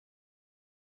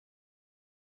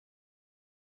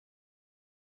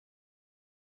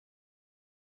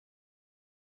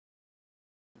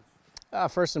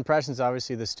First impressions,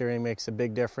 obviously the steering makes a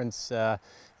big difference. You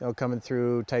know, coming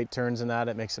through tight turns and that,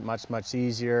 it makes it much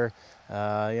easier. You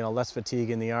know, less fatigue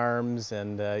in the arms,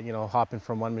 and you know, hopping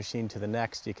from one machine to the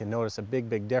next, you can notice a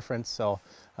big difference. So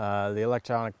the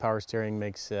electronic power steering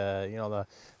makes you know,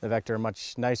 the Vector a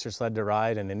much nicer sled to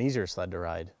ride and an easier sled to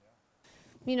ride.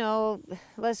 You know,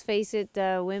 let's face it,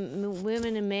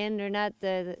 women and men are not,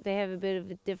 they have a bit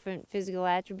of different physical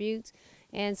attributes,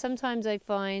 and sometimes I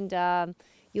find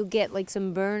you'll get like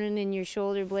some burning in your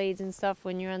shoulder blades and stuff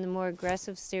when you're on the more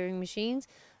aggressive steering machines.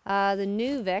 The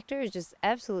new Vector is just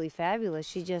absolutely fabulous.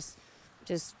 She just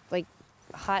like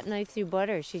hot knife through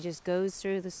butter. She just goes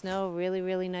through the snow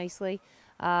really nicely.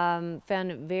 Found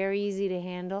it very easy to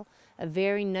handle, a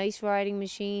very nice riding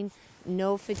machine.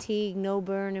 No fatigue, no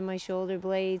burn in my shoulder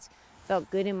blades. Felt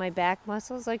good in my back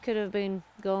muscles. I could have been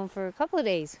going for a couple of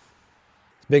days.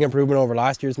 Big improvement over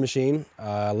last year's machine.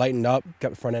 Lightened up,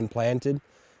 kept the front end planted.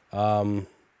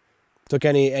 Took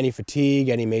any fatigue,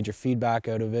 any major feedback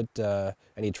out of it,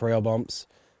 any trail bumps.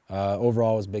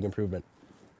 Overall, it was a big improvement.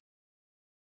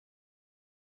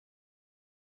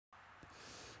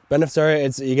 Benefits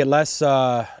are you get less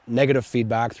negative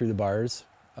feedback through the bars.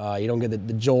 You don't get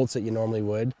the jolts that you normally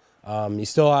would. You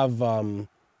still have a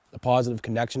positive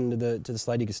connection to the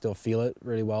sled. You can still feel it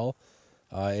really well.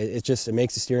 It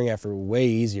makes the steering effort way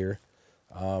easier,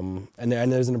 and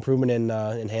there's an improvement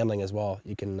in handling as well.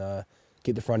 You can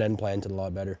keep the front end planted a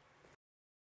lot better.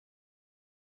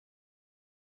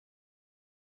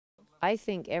 I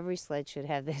think every sled should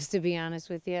have this, to be honest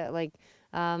with you. Like,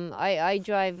 I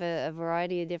drive a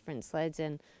variety of different sleds,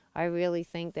 and I really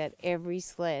think that every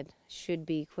sled should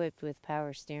be equipped with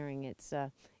power steering.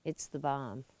 It's the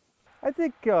bomb. I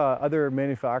think other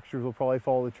manufacturers will probably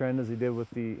follow the trend as they did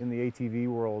with in the ATV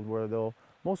world, where they'll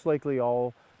most likely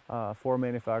all 4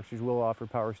 manufacturers will offer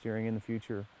power steering in the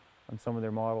future on some of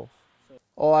their models.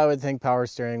 Oh, I would think power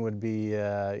steering would be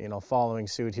you know, following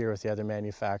suit here with the other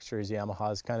manufacturers.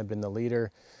 Yamaha's kind of been the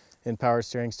leader in power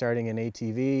steering starting in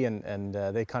ATV, and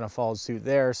they kind of followed suit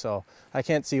there. So I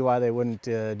can't see why they wouldn't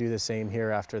do the same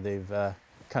here after they've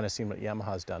kind of seen what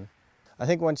Yamaha's done. I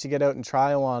think once you get out and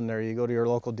try one, or you go to your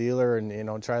local dealer and, you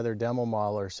know, try their demo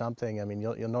model or something, I mean,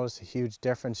 you'll notice a huge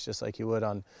difference, just like you would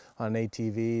on an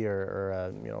ATV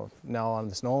or you know, now on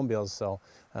the snowmobiles. So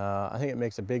I think it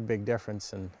makes a big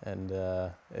difference, and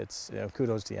it's, you know,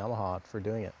 kudos to Yamaha for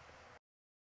doing it.